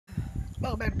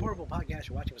Well, man, portable podcast.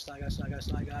 You're watching Sly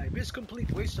Guy. This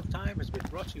complete waste of time has been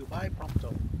brought to you by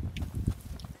Prompto.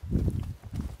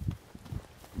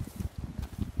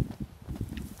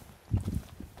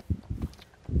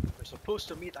 We're supposed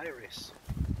to meet Iris.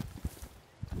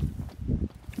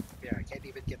 Yeah, I can't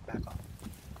even get back up.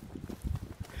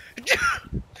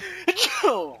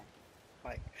 Joe!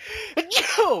 Mike.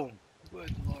 Joe!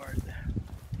 Good lord.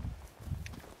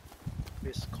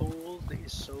 This cold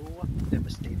is so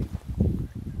devastating.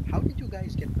 How did you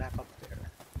guys get back up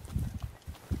there?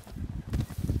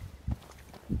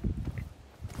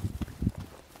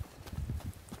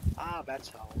 Ah, that's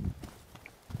how.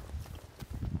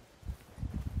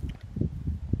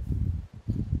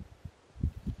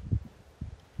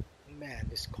 Man,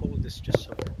 this cold is just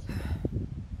so...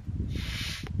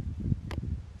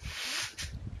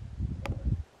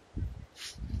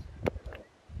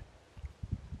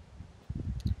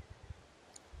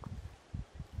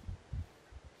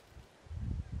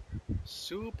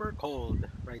 super cold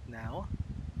right now.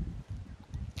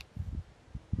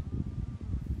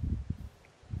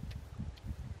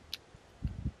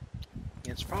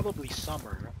 It's probably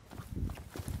summer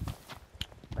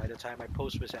by the time I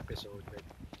post this episode, but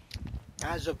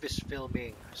as of this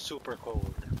filming, super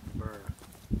cold. Brr.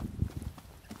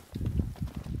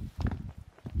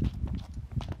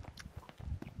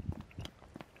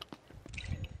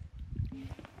 Okay,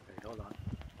 hold on.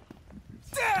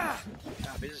 Ah,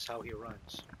 this is how he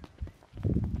runs.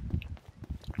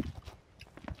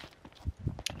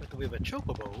 But with a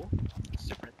chocobo, it's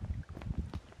different.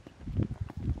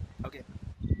 Okay.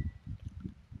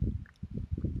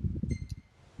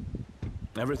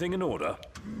 Everything in order?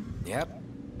 Yep.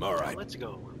 All right. Let's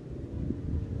go.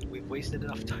 We've wasted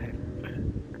enough time.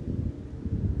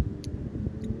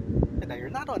 And now you're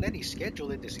not on any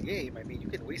schedule in this game. I mean, you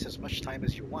can waste as much time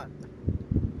as you want.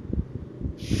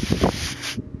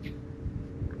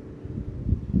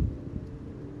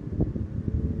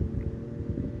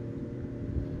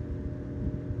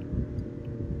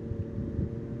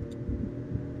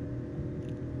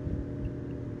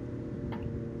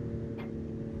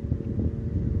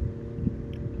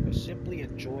 Simply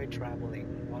enjoy traveling,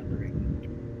 wandering.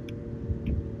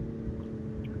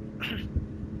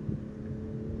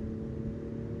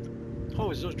 Oh,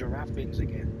 it's those giraffe things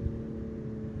again.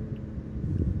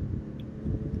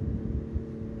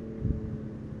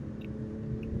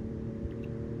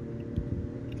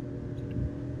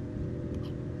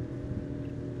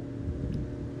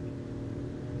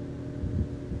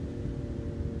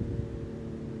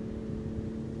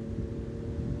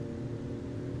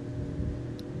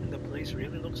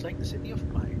 Really looks like the city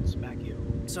of pines back here.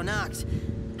 So Nox,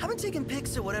 haven't taken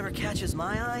pics of whatever catches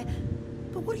my eye,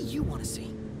 but what do you want to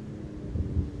see?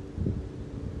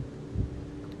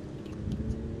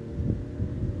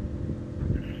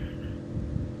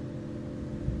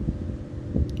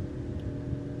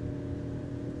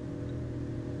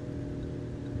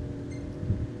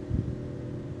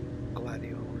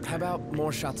 Gladio. How about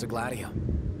more shots of Gladio?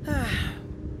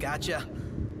 Gotcha.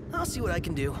 I'll see what I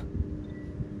can do.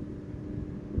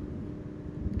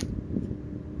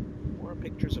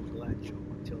 Pictures of Gladio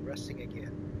until resting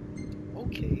again.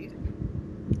 Okay.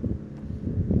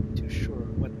 Too sure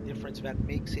what difference that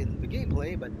makes in the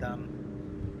gameplay, but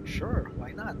sure,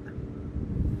 why not?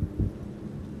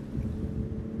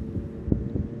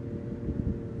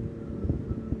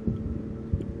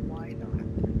 Why not?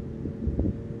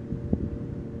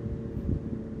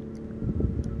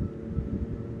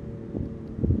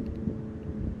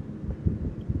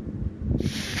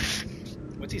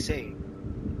 What's he saying?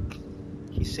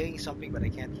 He's saying something, but I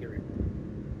can't hear it.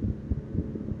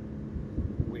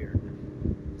 Weird.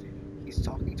 He's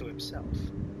talking to himself.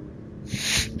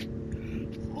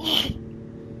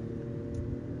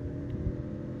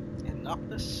 And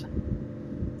Noctis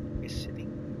is sitting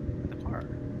in the car.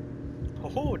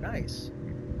 Oh, nice.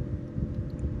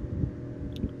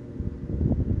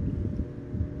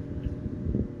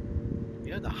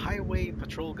 You know, the highway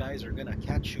patrol guys are gonna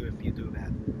catch you if you do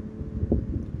that.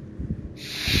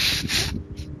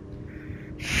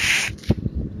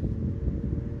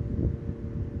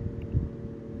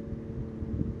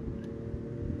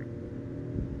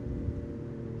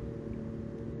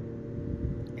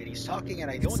 Talking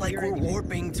and I don't it's like hear we're anything.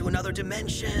 Warping to another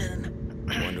dimension.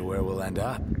 Wonder where we'll end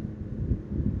up.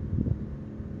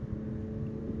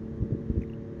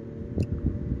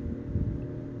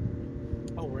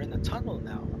 Oh, we're in a tunnel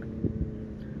now.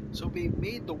 So we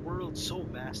made the world so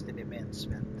vast and immense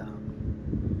that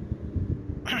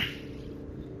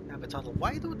have a tunnel.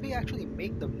 Why don't we actually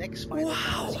make the next Final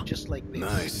Fantasy just like this?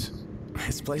 Nice.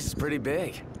 This place is pretty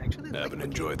big. Actually, Haven't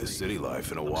enjoyed the city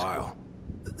life in a while.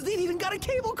 They've even got a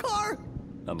cable car!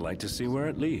 I'd like to see where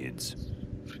it leads.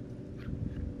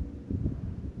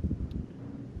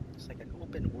 It's like an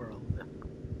open world.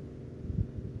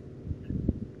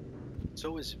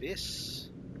 So is this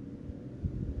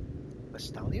a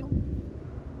stallion?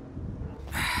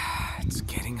 It's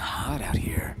getting hot out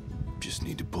here. Just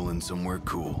need to pull in somewhere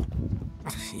cool.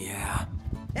 Yeah.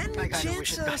 Any I kinda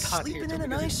wish chance it got hot here sleeping too, in a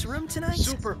because nice room tonight?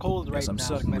 Super cold right Yes, I'm now.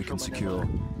 certain we Metro can Manila,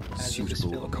 secure as of this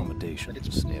suitable filming, accommodations but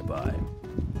it's- nearby.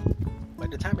 By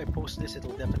the time I post this,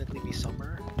 it'll definitely be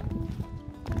summer.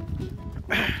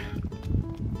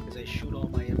 Because I shoot all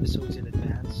my episodes in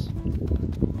advance.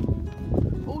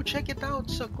 Oh, check it out,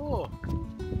 Sako!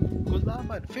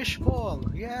 Gulaman, fishball,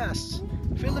 yes!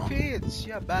 Philippines,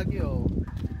 yeah, Baguio.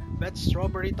 That's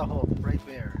strawberry taho, right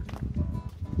there.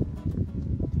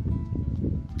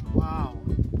 Wow,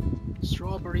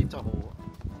 strawberry taho.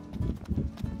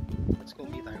 Let's go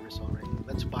meet Iris already.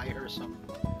 Let's buy her some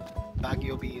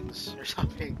Baguio beans or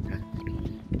something.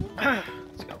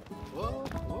 Let's go. Whoa,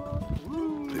 whoa,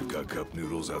 woo. They've got cup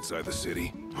noodles outside the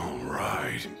city. All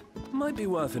right. Might be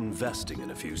worth investing in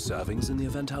a few servings in the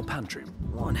event our pantry.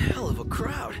 One hell of a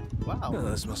crowd. Wow.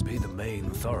 This must be the main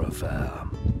thoroughfare.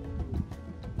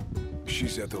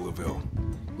 She's at the LaVille.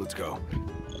 Let's go.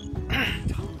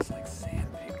 Tongues like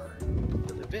sandpaper.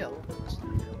 The LaVille? What's the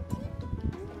LaVille?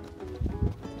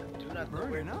 I do not know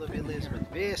where the LaVille is,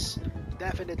 but this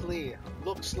definitely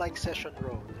looks like Session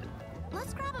Road.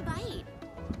 Let's grab a bite.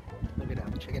 Look it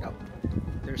up, check it out.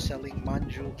 They're selling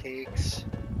manju cakes.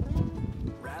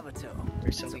 Ravito.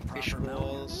 They're selling fish proper meal.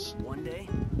 balls. One day,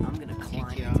 I'm gonna climb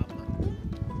it. Kikiam.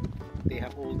 They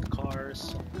have old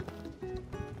cars.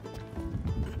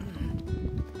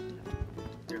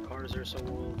 Their cars are so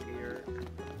old here.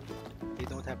 They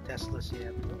don't have Teslas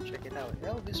yet. Oh, check it out.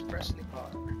 Elvis Presley car.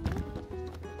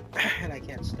 And I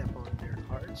can't step on their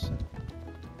cars.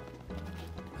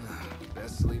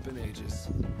 Best sleep in ages.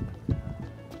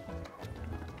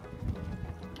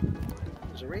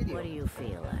 There's a radio. What do you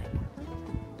feel like?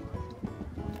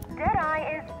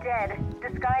 Deadeye is dead.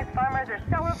 Disguised farmers are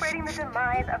celebrating the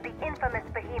demise of the infamous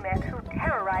behemoth who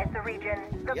terrorized the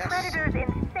region. The Yes. predator's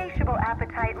insatiable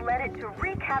appetite led it to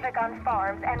wreak havoc on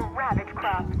farms and ravage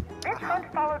crops. This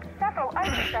hunt followed several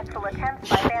unsuccessful attempts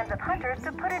by bands of hunters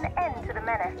to put an end to the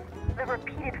menace. The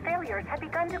repeated failures had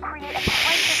begun to create a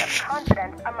crisis of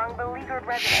confidence among beleaguered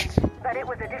residents. But it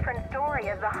was a different story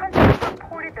as the hunters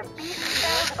reported the beast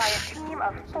felled by a team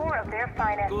of 4 of their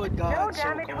finest. Good God, No so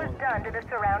damage was cold. done to the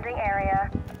surrounding area.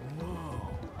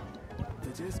 Whoa. The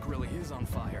disc really is on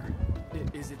fire.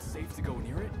 Is it safe to go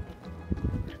near it?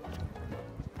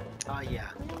 Ah, yeah,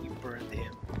 we burned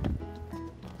him.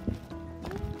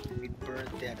 We burned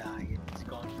Deadeye. It's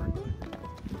gone for good.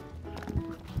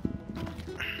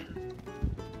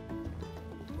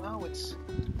 Wow, it's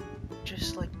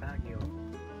just like Baguio.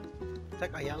 It's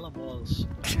like Ayala Malls.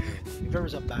 If there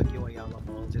was a Baguio Ayala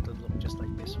Malls, it would look just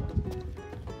like this one.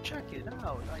 Check it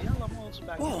out, Ayala Malls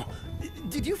Baguio. Whoa!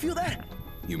 Did you feel that?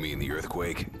 You mean the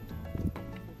earthquake?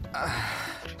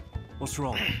 What's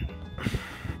wrong?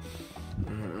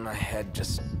 My head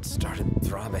just started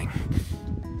throbbing.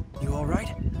 You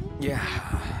alright? Yeah,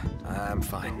 I'm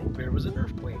fine. There was an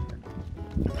earthquake.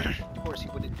 Of course, he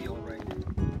wouldn't be alright.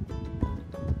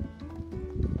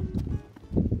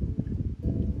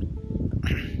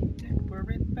 And we're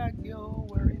in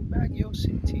Baguio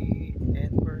City, and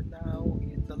we're now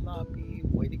in the lobby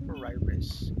waiting for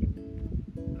Iris.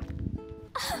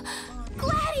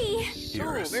 Gladdy! So,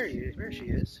 Iris. there she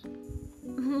is.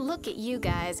 Look at you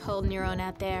guys holding your own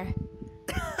out there.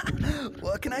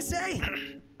 What can I say?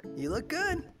 You look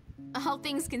good. All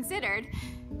things considered.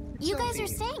 You guys are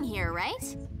Selphie. staying here,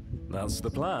 right? That's the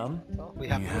plan. Well, we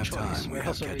have We no have choice. time. We Where have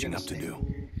else are we catching gonna up to stay?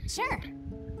 do. Sure.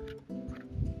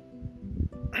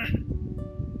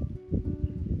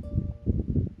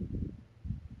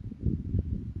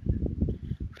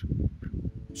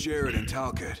 Jared and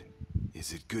Talcott,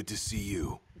 is it good to see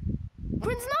you?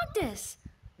 Prince Noctis!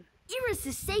 Iris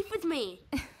is safe with me.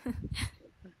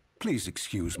 Please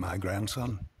excuse my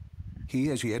grandson. He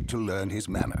has yet to learn his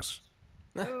manners.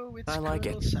 Oh, it's I like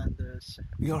Colonel it. Sanders.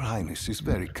 Your Highness is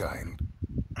very kind,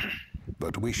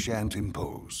 but we shan't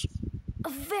impose. A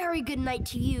very good night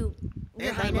to you, Your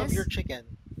And I Highness. love your chicken.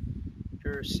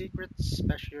 Your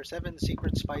your 7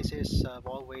 secret spices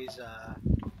always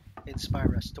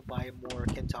inspire us to buy more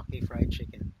Kentucky Fried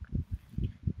Chicken.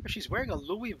 She's wearing a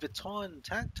Louis Vuitton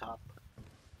tank top.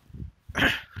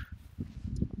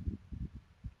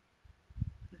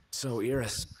 So,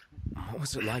 Iris, what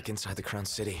was it like inside the Crown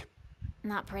City?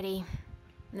 Not pretty.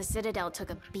 The Citadel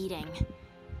took a beating.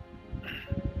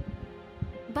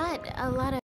 But a lot of